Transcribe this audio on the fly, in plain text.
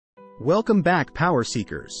Welcome back, Power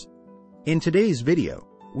Seekers. In today's video,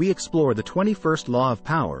 we explore the 21st Law of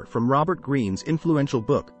Power from Robert Greene's influential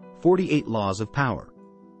book, 48 Laws of Power.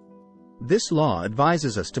 This law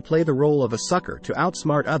advises us to play the role of a sucker to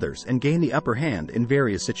outsmart others and gain the upper hand in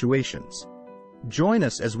various situations. Join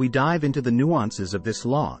us as we dive into the nuances of this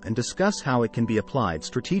law and discuss how it can be applied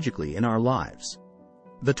strategically in our lives.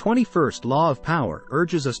 The 21st Law of Power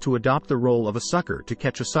urges us to adopt the role of a sucker to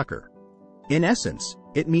catch a sucker. In essence,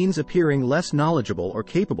 it means appearing less knowledgeable or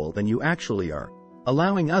capable than you actually are,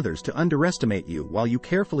 allowing others to underestimate you while you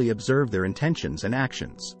carefully observe their intentions and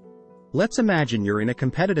actions. Let's imagine you're in a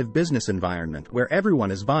competitive business environment where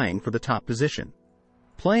everyone is vying for the top position.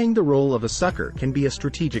 Playing the role of a sucker can be a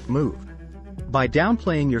strategic move. By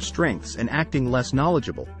downplaying your strengths and acting less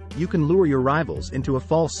knowledgeable, you can lure your rivals into a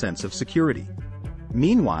false sense of security.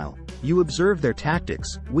 Meanwhile, you observe their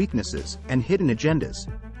tactics, weaknesses, and hidden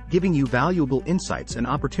agendas, giving you valuable insights and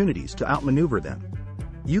opportunities to outmaneuver them.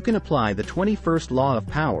 You can apply the 21st Law of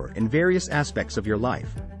Power in various aspects of your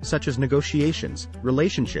life, such as negotiations,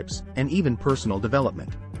 relationships, and even personal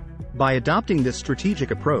development. By adopting this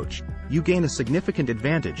strategic approach, you gain a significant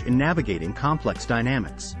advantage in navigating complex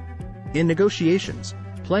dynamics. In negotiations,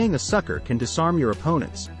 playing a sucker can disarm your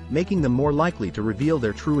opponents, making them more likely to reveal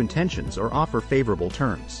their true intentions or offer favorable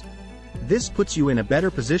terms. This puts you in a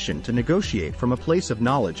better position to negotiate from a place of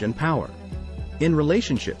knowledge and power. In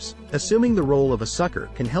relationships, assuming the role of a sucker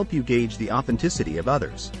can help you gauge the authenticity of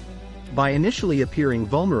others. By initially appearing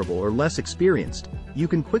vulnerable or less experienced, you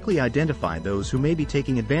can quickly identify those who may be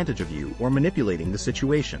taking advantage of you or manipulating the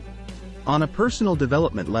situation. On a personal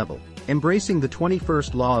development level, embracing the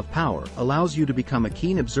 21st Law of Power allows you to become a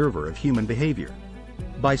keen observer of human behavior.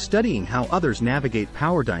 By studying how others navigate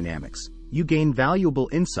power dynamics, you gain valuable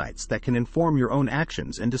insights that can inform your own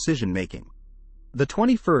actions and decision-making. The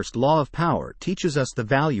 21st Law of Power teaches us the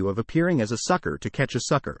value of appearing as a sucker to catch a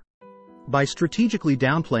sucker. By strategically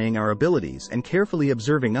downplaying our abilities and carefully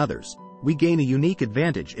observing others, we gain a unique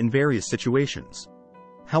advantage in various situations.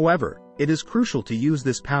 However, it is crucial to use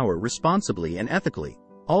this power responsibly and ethically,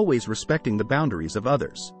 always respecting the boundaries of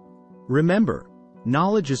others. Remember,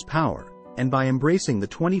 knowledge is power, and by embracing the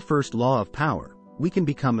 21st Law of Power, we can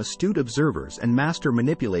become astute observers and master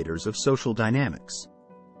manipulators of social dynamics.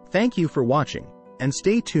 Thank you for watching, and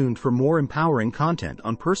stay tuned for more empowering content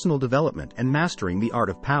on personal development and mastering the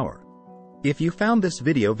art of power. If you found this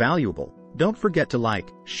video valuable, don't forget to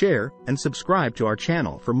like, share, and subscribe to our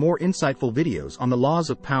channel for more insightful videos on the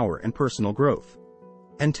laws of power and personal growth.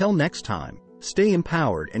 Until next time, stay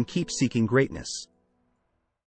empowered and keep seeking greatness.